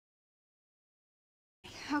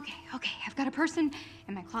Okay, I've got a person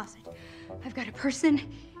in my closet. I've got a person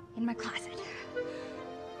in my closet.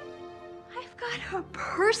 I've got a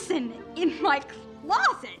person in my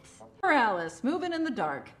closet! Alice, moving in the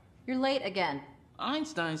dark. You're late again.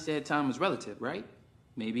 Einstein said time was relative, right?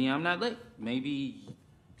 Maybe I'm not late. Maybe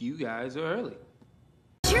you guys are early.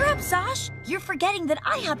 Cheer up, Zosh! You're forgetting that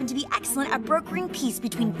I happen to be excellent at brokering peace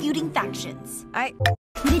between feuding factions.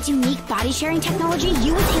 With its unique body-sharing technology,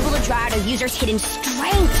 you was able to draw out a user's hidden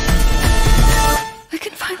strength. I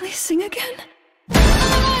can finally sing again.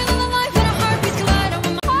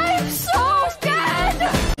 I'm so dead!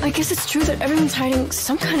 I guess it's true that everyone's hiding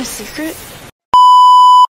some kind of secret.